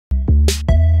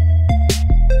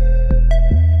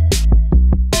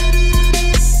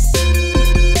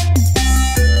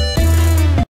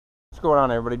going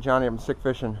on, everybody? Johnny, I'm sick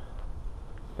fishing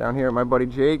down here with my buddy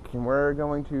Jake, and we're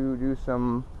going to do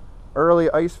some early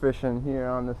ice fishing here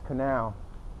on this canal.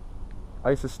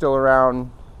 Ice is still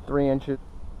around 3 inches.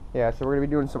 Yeah, so we're going to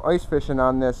be doing some ice fishing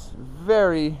on this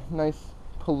very nice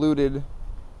polluted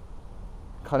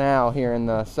canal here in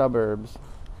the suburbs.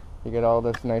 You get all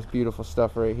this nice beautiful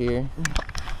stuff right here.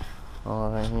 All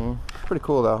right here. Pretty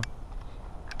cool though.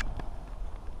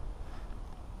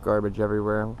 Garbage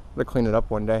everywhere. I'm gonna clean it up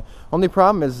one day. Only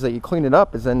problem is that you clean it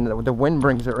up is then the wind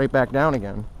brings it right back down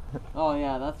again. Oh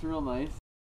yeah, that's real nice.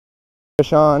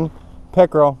 Fish on.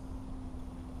 Pickerel.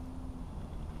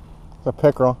 It's a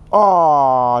pickerel.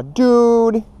 Aw,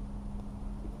 dude!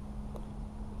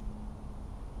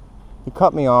 You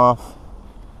cut me off.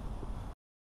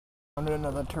 Found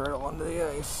another turtle under the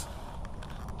ice.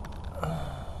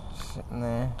 Sitting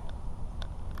there.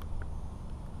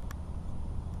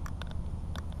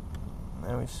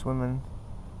 Now he's swimming.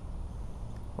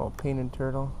 Little painted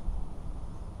turtle.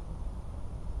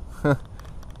 I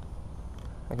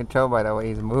can tell by the way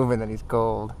he's moving that he's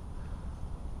cold.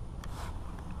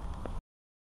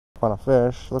 On a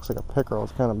fish. Looks like a pickerel.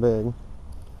 It's kind of big.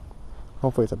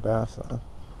 Hopefully it's a bass though.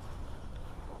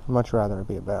 I'd much rather it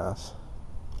be a bass.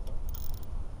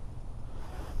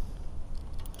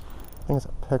 I think it's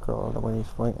a pickerel the way he's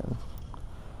fighting.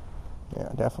 Yeah,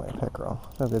 definitely a pickerel.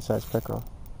 That's a good sized pickerel.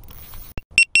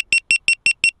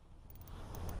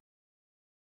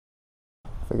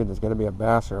 Figured there's gotta be a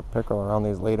bass or a pickerel around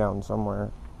these laydowns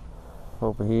somewhere.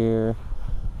 Over here,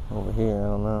 I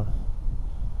don't know.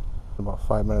 About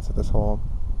 5 minutes at this hole.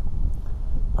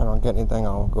 If I don't get anything,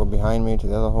 I'll go behind me to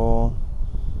the other hole.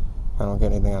 If I don't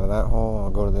get anything out of that hole, I'll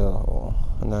go to the other hole.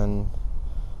 And then,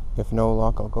 if no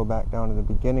luck, I'll go back down to the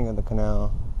beginning of the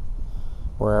canal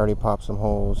where I already popped some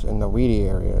holes in the weedy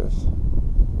areas.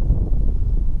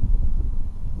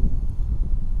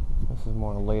 This is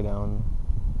more a laydown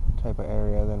type of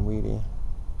area than weedy.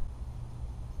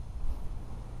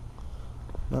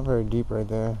 Not very deep right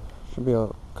there. Should be a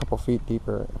couple feet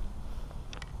deeper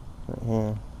right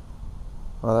here.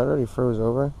 Oh, that already froze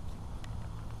over.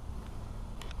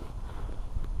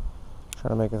 Trying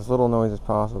to make as little noise as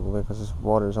possible because this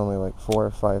water is only like 4,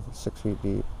 5, 6 feet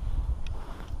deep.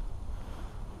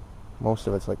 Most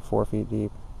of it's like 4 feet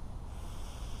deep.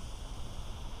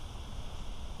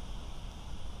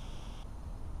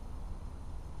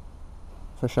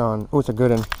 Fish on. Oh, it's a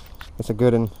good one. It's a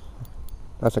good one.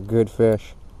 That's a good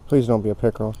fish. Please don't be a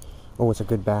pickerel. Oh, it's a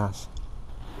good bass.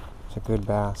 It's a good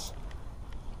bass.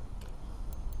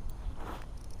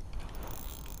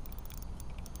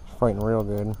 It's fighting real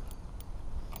good.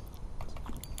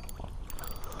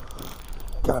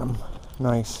 Got him.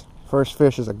 Nice. First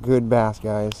fish is a good bass,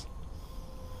 guys.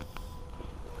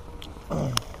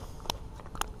 Come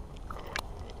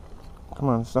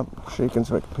on, stop shaking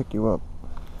so I can pick you up.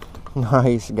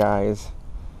 Nice, guys.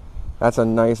 That's a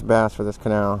nice bass for this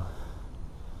canal.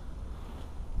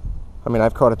 I mean,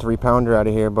 I've caught a 3-pounder out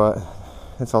of here, but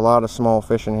it's a lot of small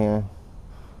fish in here.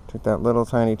 Took that little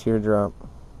tiny teardrop.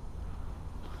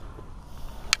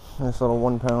 Nice little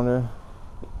 1-pounder.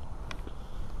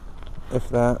 If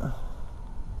that.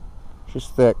 She's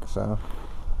thick, so.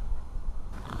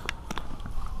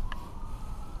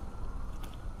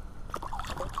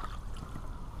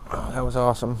 Oh, that was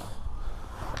awesome.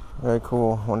 Very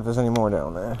cool. Wonder if there's any more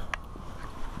down there.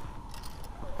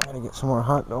 I gotta get some more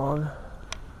hot dog.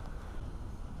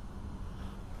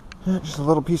 Yeah, just a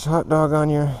little piece of hot dog on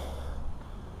your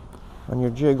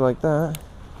jig like that.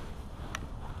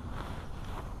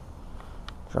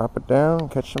 Drop it down,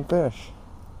 catch some fish.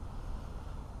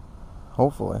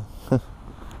 Hopefully.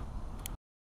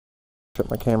 Shut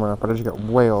my camera up, but I just got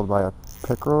whaled by a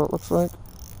pickerel, it looks like.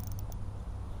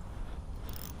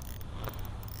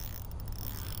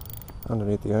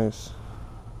 Underneath the ice.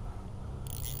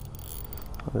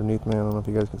 Underneath me, I don't know if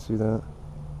you guys can see that.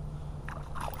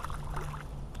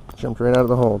 Jumped right out of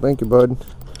the hole. Thank you, bud.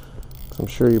 I'm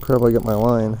sure you probably got my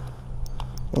line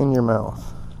in your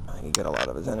mouth. You get a lot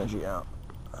of his energy out.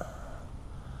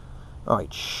 Oh, he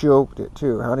choked it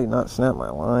too. How did he not snap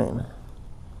my line?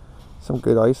 Some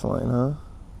good ice line, huh?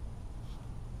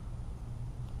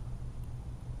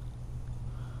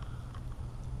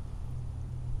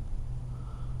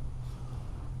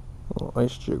 Little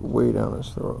ice jig way down his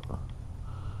throat.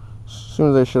 As soon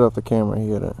as I shut off the camera, he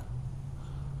hit it.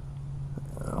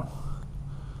 Oh.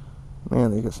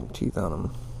 Man, they got some teeth on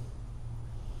them.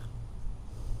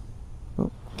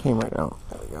 Oh, came right out.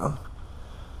 There we go.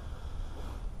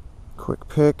 Quick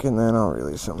pick, and then I'll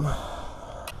release him.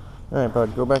 Alright,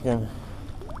 bud, go back in.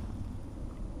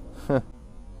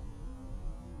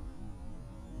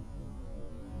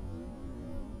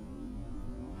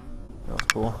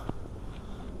 cool.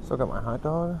 Still got my hot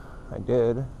dog? I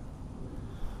did.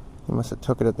 He must have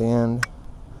took it at the end.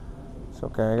 It's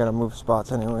okay, I gotta move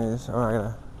spots anyways. Oh, I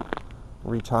gotta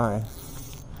retie.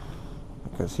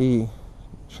 Because he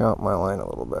chomped my line a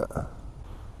little bit.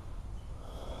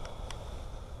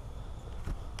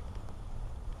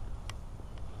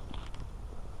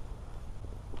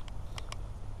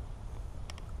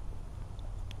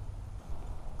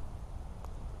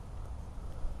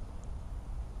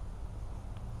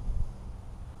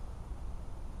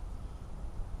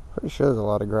 Pretty sure there's a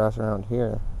lot of grass around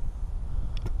here.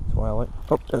 That's why I like.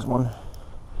 Oh, there's one.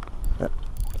 Yeah.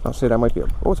 I'll say that might be a.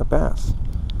 Oh, it's a bass.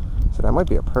 So that might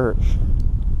be a perch.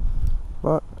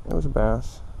 But it was a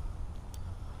bass.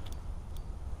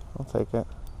 I'll take it.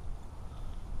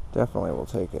 Definitely will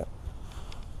take it.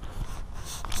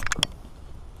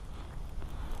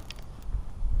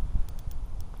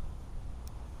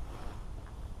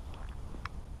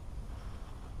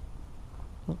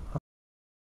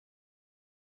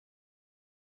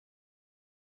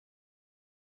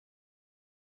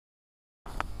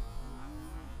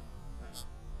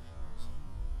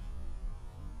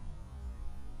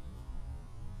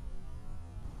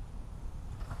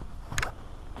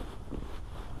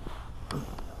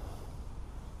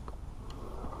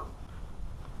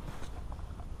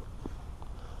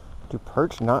 Do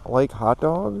perch not like hot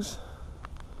dogs?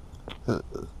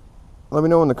 Let me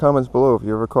know in the comments below if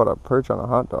you ever caught a perch on a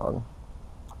hot dog.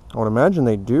 I would imagine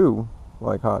they do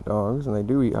like hot dogs, and they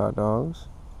do eat hot dogs.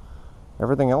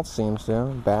 Everything else seems to.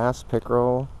 Bass,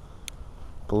 pickerel,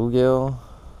 bluegill,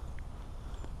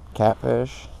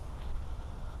 catfish.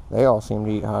 They all seem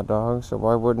to eat hot dogs, so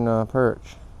why wouldn't a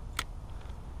perch?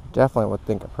 Definitely would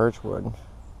think a perch would.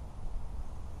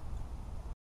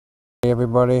 Hey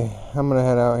everybody, I'm gonna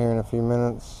head out here in a few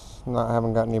minutes.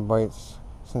 Haven't got any bites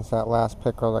since that last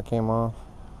pickerel that came off.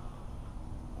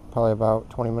 Probably about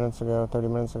 20 minutes ago, 30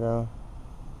 minutes ago.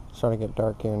 It's starting to get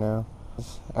dark here now.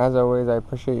 As always, I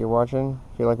appreciate you watching.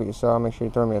 If you like what you saw, make sure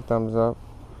you throw me a thumbs up.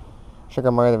 Check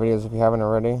out my other videos if you haven't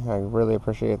already. I really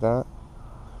appreciate that.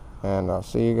 And I'll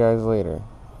see you guys later.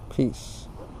 Peace.